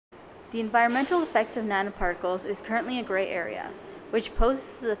The environmental effects of nanoparticles is currently a gray area, which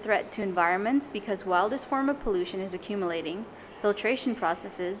poses a threat to environments because while this form of pollution is accumulating, filtration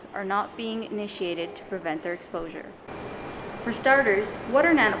processes are not being initiated to prevent their exposure. For starters, what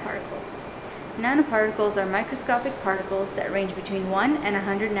are nanoparticles? Nanoparticles are microscopic particles that range between 1 and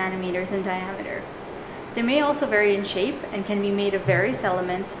 100 nanometers in diameter. They may also vary in shape and can be made of various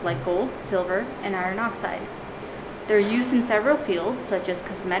elements like gold, silver, and iron oxide. They're used in several fields such as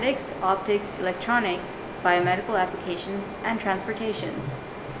cosmetics, optics, electronics, biomedical applications, and transportation.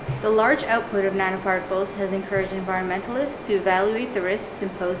 The large output of nanoparticles has encouraged environmentalists to evaluate the risks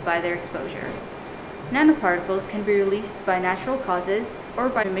imposed by their exposure. Nanoparticles can be released by natural causes or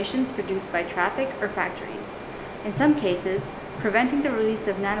by emissions produced by traffic or factories. In some cases, preventing the release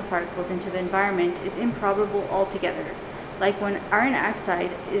of nanoparticles into the environment is improbable altogether, like when iron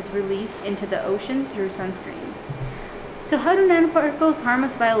oxide is released into the ocean through sunscreen. So how do nanoparticles harm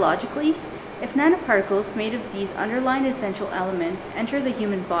us biologically? If nanoparticles made of these underlying essential elements enter the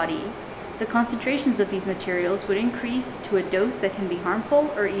human body, the concentrations of these materials would increase to a dose that can be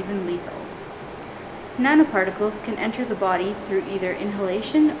harmful or even lethal. Nanoparticles can enter the body through either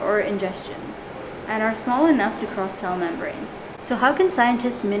inhalation or ingestion, and are small enough to cross cell membranes. So how can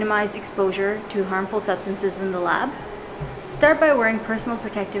scientists minimize exposure to harmful substances in the lab? Start by wearing personal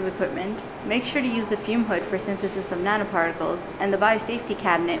protective equipment, make sure to use the fume hood for synthesis of nanoparticles and the biosafety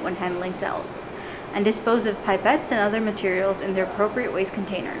cabinet when handling cells, and dispose of pipettes and other materials in their appropriate waste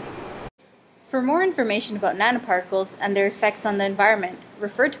containers. For more information about nanoparticles and their effects on the environment,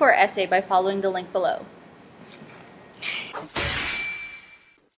 refer to our essay by following the link below.